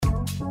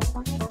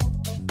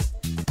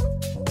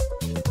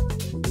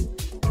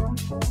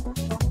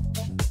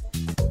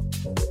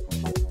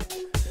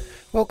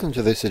Welcome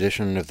to this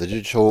edition of the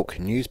DigiTalk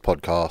News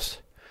Podcast,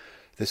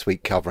 this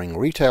week covering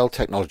retail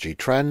technology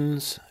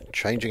trends,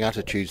 changing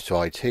attitudes to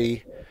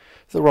IT,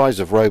 the rise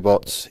of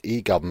robots,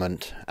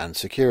 e-government and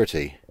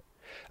security.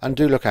 And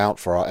do look out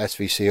for our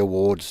SVC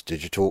Awards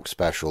DigiTalk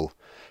special.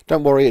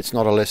 Don't worry, it's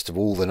not a list of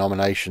all the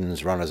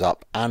nominations,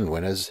 runners-up and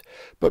winners,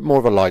 but more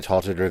of a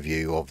light-hearted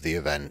review of the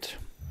event.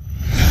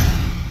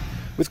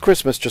 With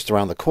Christmas just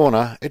around the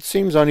corner, it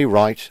seems only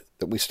right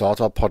that we start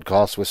our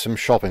podcast with some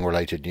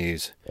shopping-related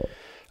news.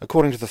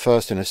 According to the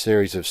first in a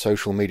series of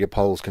social media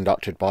polls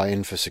conducted by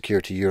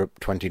InfoSecurity Europe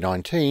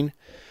 2019,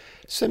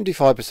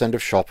 75%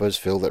 of shoppers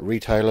feel that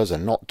retailers are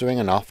not doing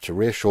enough to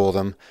reassure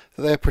them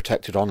that they are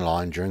protected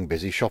online during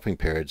busy shopping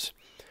periods,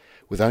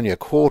 with only a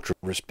quarter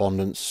of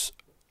respondents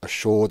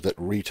assured that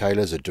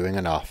retailers are doing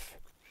enough.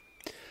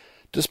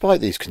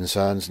 Despite these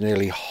concerns,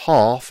 nearly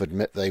half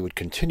admit they would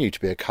continue to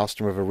be a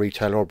customer of a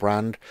retailer or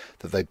brand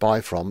that they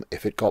buy from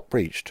if it got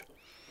breached,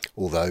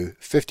 although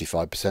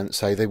 55%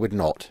 say they would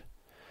not,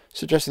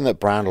 suggesting that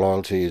brand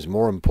loyalty is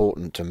more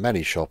important to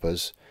many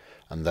shoppers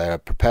and they are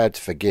prepared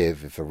to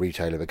forgive if a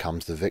retailer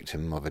becomes the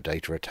victim of a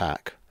data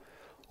attack,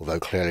 although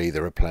clearly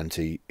there are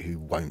plenty who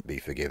won't be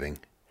forgiving.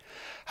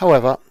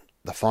 However,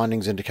 the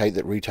findings indicate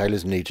that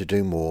retailers need to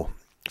do more.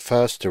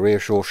 First, to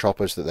reassure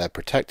shoppers that they're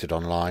protected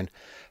online,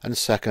 and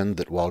second,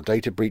 that while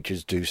data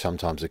breaches do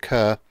sometimes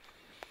occur,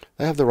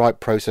 they have the right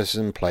processes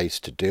in place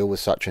to deal with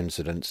such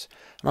incidents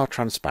and are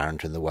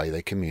transparent in the way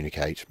they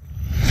communicate.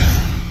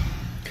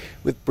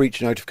 With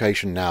breach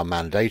notification now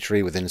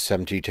mandatory within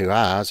 72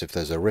 hours if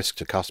there's a risk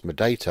to customer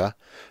data,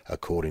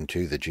 according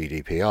to the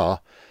GDPR,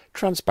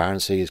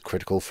 transparency is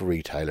critical for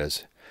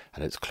retailers,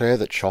 and it's clear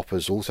that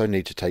shoppers also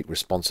need to take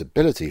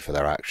responsibility for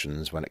their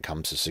actions when it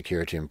comes to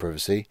security and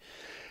privacy,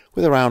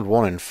 with around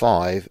 1 in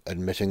 5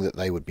 admitting that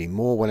they would be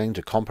more willing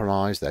to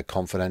compromise their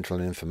confidential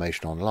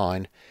information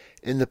online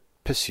in the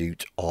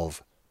pursuit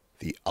of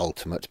the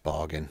ultimate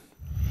bargain.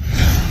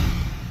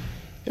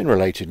 In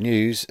related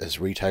news, as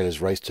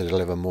retailers race to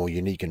deliver more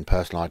unique and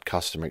personalised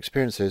customer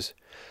experiences,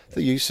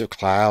 the use of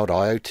cloud,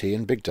 IoT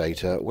and big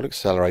data will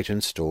accelerate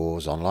in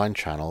stores, online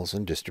channels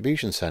and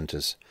distribution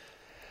centres.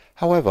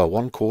 However,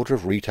 1/4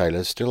 of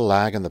retailers still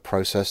lag in the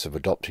process of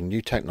adopting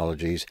new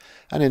technologies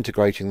and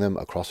integrating them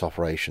across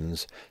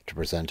operations to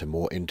present a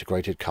more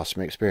integrated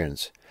customer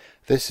experience.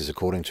 This is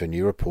according to a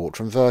new report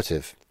from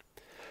Vertiv.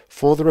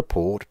 For the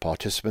report,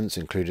 participants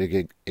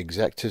included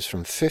executives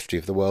from 50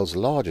 of the world's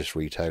largest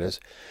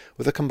retailers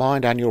with a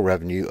combined annual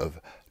revenue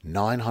of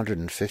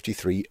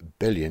 $953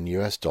 billion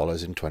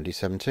in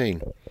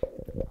 2017.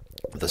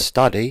 The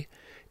study,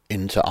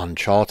 Into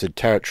Uncharted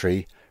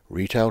Territory,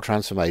 Retail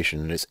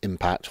Transformation and its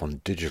Impact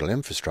on Digital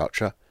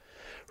Infrastructure,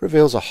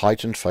 reveals a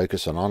heightened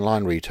focus on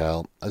online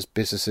retail as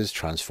businesses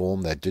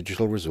transform their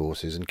digital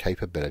resources and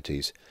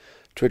capabilities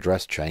to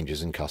address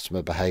changes in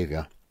customer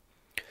behaviour.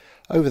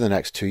 Over the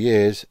next 2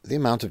 years, the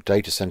amount of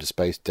data center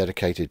space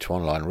dedicated to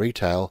online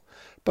retail,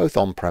 both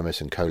on-premise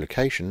and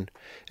co-location,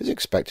 is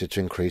expected to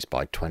increase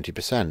by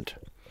 20%,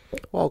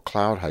 while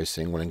cloud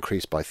hosting will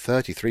increase by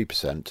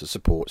 33% to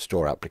support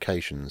store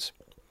applications.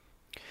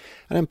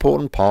 An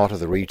important part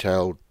of the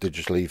retail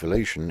digital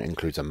evolution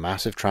includes a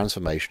massive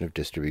transformation of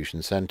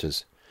distribution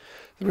centers.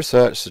 The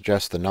research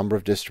suggests the number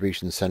of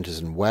distribution centers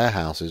and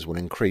warehouses will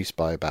increase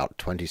by about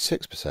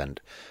 26%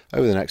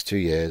 over the next 2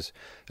 years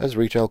as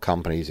retail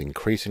companies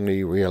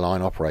increasingly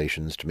realign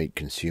operations to meet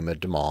consumer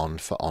demand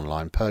for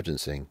online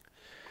purchasing.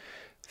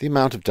 The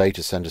amount of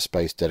data center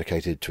space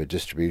dedicated to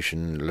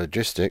distribution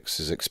logistics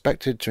is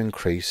expected to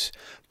increase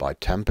by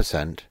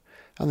 10%,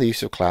 and the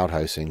use of cloud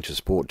hosting to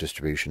support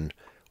distribution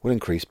will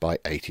increase by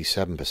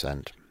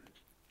 87%.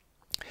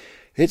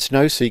 It's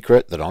no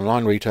secret that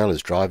online retail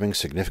is driving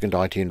significant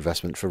IT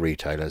investment for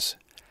retailers.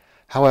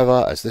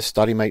 However, as this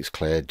study makes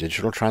clear,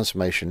 digital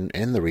transformation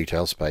in the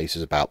retail space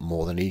is about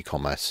more than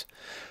e-commerce,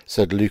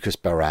 said Lucas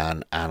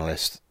Baran,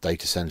 analyst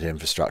data center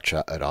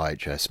infrastructure at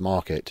IHS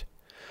Markit.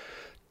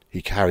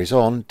 He carries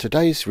on,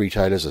 today's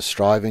retailers are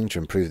striving to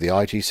improve the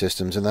IT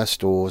systems in their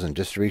stores and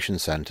distribution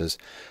centers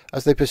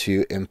as they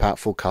pursue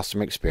impactful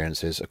customer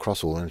experiences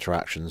across all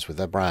interactions with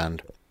their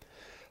brand.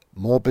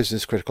 More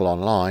business critical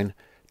online,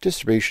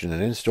 distribution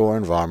and in-store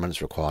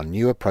environments require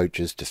new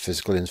approaches to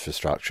physical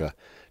infrastructure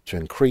to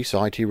increase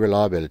IT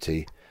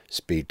reliability,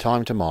 speed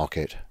time to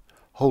market,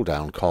 hold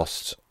down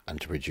costs,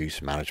 and to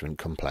reduce management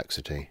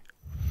complexity.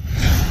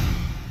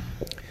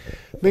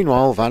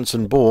 Meanwhile, Vance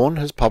 & Bourne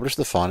has published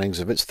the findings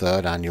of its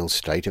 3rd annual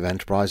State of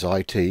Enterprise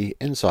IT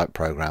Insight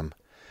Programme,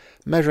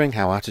 measuring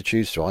how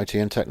attitudes to IT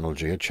and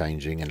technology are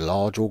changing in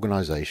large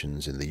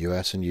organisations in the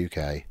US and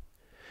UK.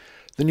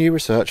 The new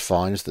research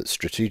finds that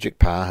strategic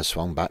power has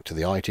swung back to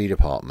the IT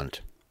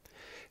department.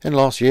 In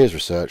last year's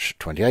research,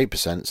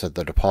 28% said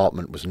the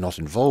department was not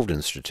involved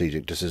in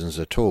strategic decisions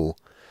at all,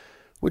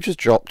 which has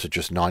dropped to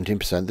just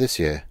 19% this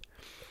year.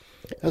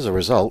 As a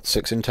result,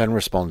 6 in 10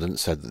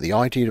 respondents said that the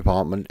IT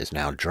department is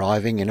now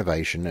driving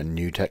innovation and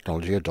new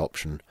technology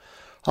adoption,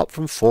 up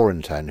from 4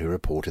 in 10 who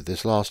reported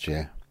this last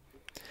year.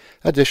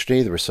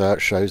 Additionally, the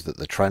research shows that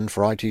the trend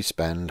for IT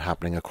spend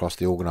happening across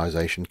the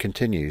organisation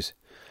continues,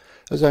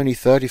 as only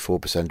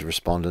 34% of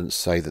respondents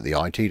say that the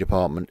IT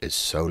department is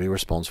solely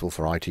responsible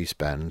for IT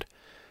spend,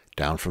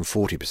 down from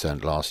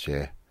 40% last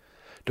year.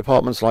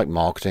 Departments like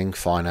marketing,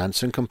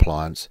 finance and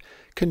compliance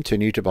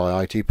continue to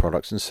buy IT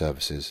products and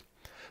services,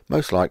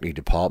 most likely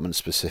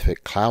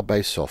department-specific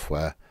cloud-based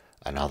software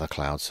and other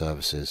cloud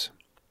services.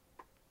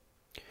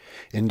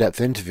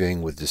 In-depth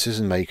interviewing with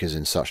decision-makers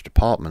in such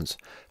departments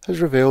has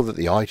revealed that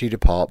the IT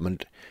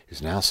department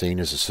is now seen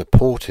as a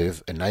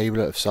supportive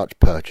enabler of such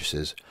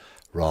purchases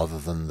rather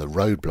than the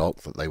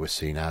roadblock that they were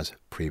seen as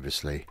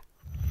previously.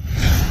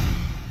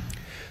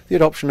 The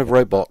adoption of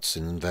robots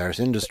in various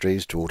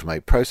industries to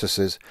automate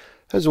processes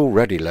has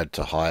already led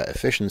to higher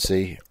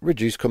efficiency,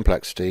 reduced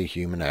complexity,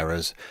 human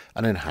errors,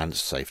 and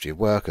enhanced safety of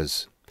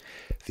workers.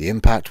 The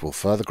impact will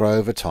further grow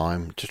over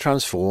time to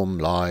transform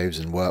lives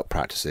and work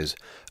practices,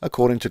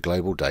 according to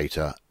Global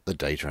Data, the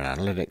data and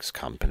analytics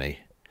company.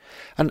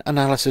 An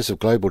analysis of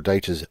Global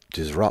Data's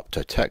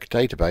Disruptor Tech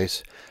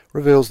database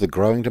reveals the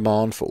growing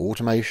demand for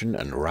automation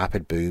and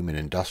rapid boom in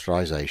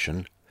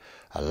industrialization,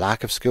 a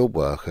lack of skilled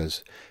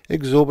workers,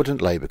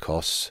 exorbitant labor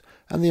costs,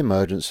 and the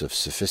emergence of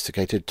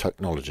sophisticated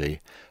technology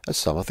as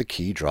some of the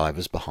key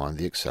drivers behind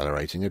the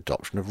accelerating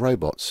adoption of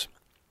robots.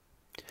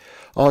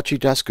 Archie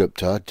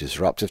Dasgupta,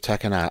 Disruptive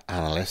Tech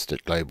Analyst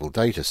at Global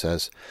Data,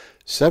 says,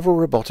 several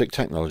robotic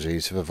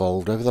technologies have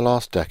evolved over the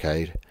last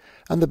decade,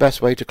 and the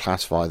best way to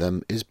classify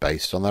them is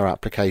based on their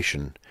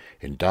application: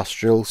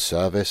 industrial,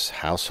 service,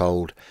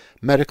 household,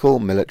 medical,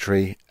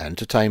 military,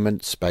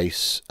 entertainment,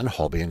 space, and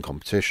hobby and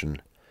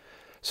competition.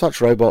 Such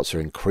robots are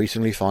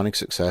increasingly finding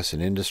success in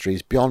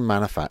industries beyond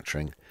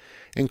manufacturing,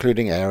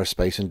 including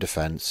aerospace and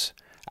defense,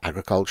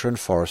 agriculture and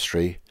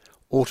forestry,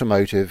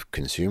 automotive,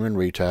 consumer and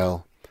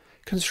retail,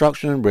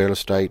 construction and real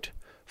estate,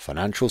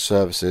 financial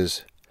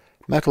services,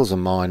 metals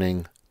and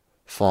mining,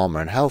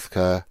 pharma and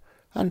healthcare,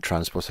 and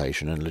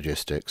transportation and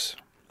logistics.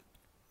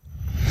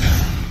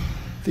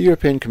 The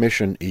European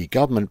Commission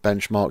e-Government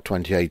Benchmark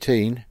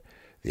 2018,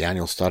 the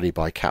annual study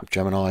by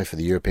Capgemini for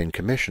the European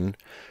Commission,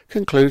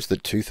 concludes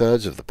that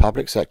 2/3 of the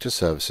public sector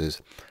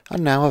services are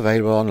now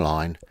available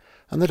online,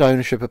 and that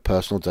ownership of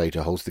personal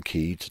data holds the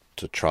key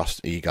to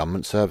trust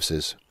e-government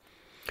services.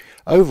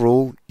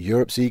 Overall,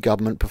 Europe's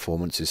e-government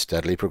performance is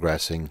steadily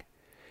progressing.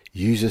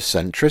 User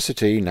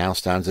centricity now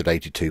stands at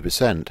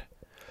 82%.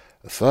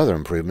 Further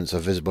improvements are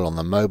visible on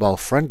the mobile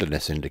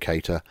friendliness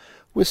indicator,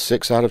 with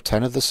 6 out of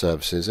 10 of the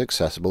services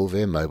accessible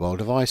via mobile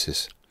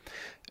devices.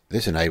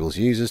 This enables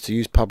users to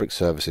use public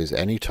services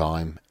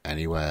anytime,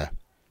 anywhere.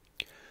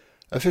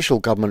 Official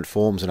government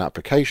forms and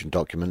application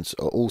documents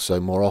are also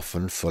more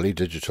often fully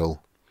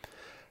digital.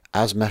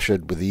 As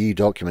measured with the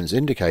e-documents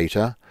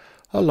indicator,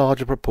 a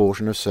larger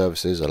proportion of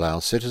services allow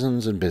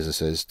citizens and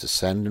businesses to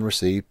send and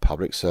receive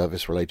public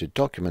service-related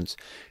documents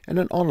in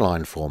an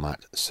online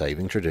format,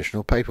 saving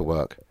traditional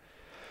paperwork.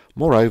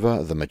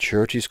 Moreover, the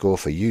maturity score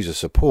for user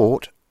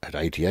support, at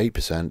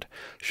 88%,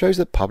 shows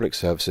that public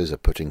services are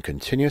putting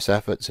continuous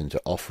efforts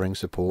into offering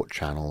support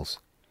channels.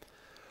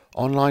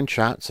 Online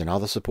chats and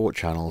other support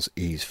channels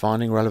ease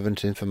finding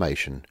relevant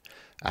information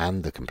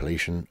and the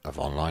completion of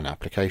online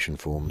application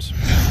forms.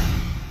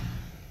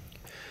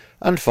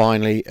 And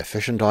finally,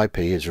 Efficient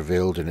IP has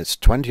revealed in its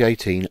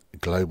 2018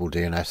 Global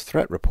DNS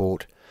Threat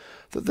Report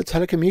that the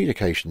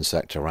telecommunications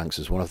sector ranks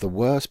as one of the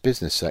worst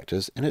business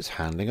sectors in its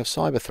handling of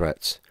cyber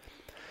threats.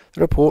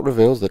 The report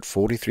reveals that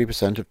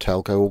 43% of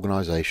telco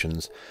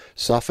organizations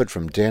suffered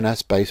from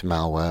DNS-based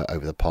malware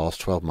over the past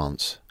 12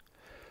 months.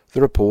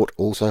 The report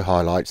also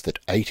highlights that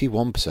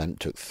 81%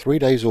 took 3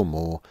 days or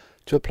more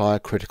to apply a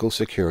critical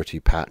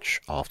security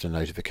patch after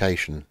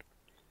notification.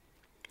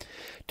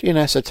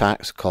 DNS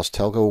attacks cost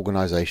telco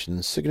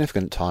organizations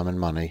significant time and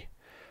money.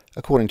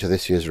 According to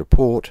this year's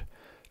report,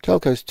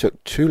 telcos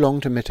took too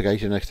long to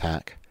mitigate an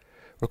attack,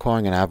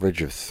 requiring an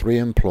average of 3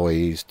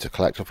 employees to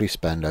collectively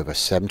spend over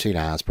 17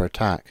 hours per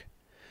attack.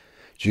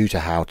 Due to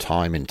how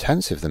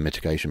time-intensive the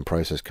mitigation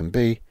process can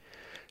be,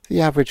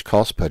 the average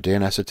cost per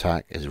DNS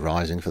attack is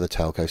rising for the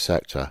telco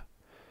sector.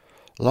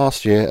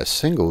 Last year, a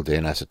single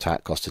DNS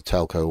attack cost a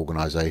telco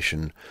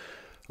organization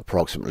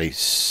approximately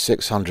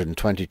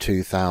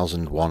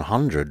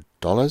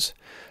 $622,100,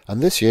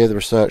 and this year the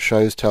research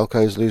shows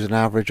telcos lose an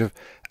average of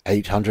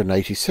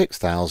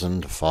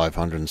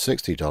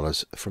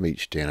 $886,560 from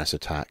each DNS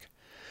attack,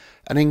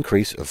 an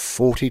increase of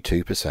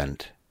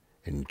 42%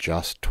 in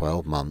just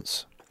 12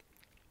 months.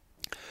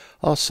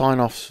 Our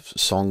sign-off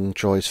song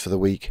choice for the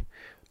week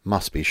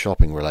must be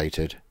shopping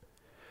related.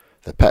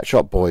 The Pet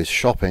Shop Boys'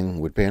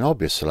 Shopping would be an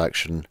obvious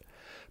selection,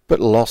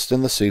 but Lost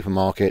in the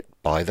Supermarket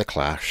by The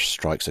Clash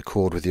strikes a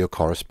chord with your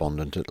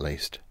correspondent at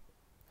least.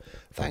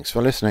 Thanks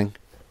for listening.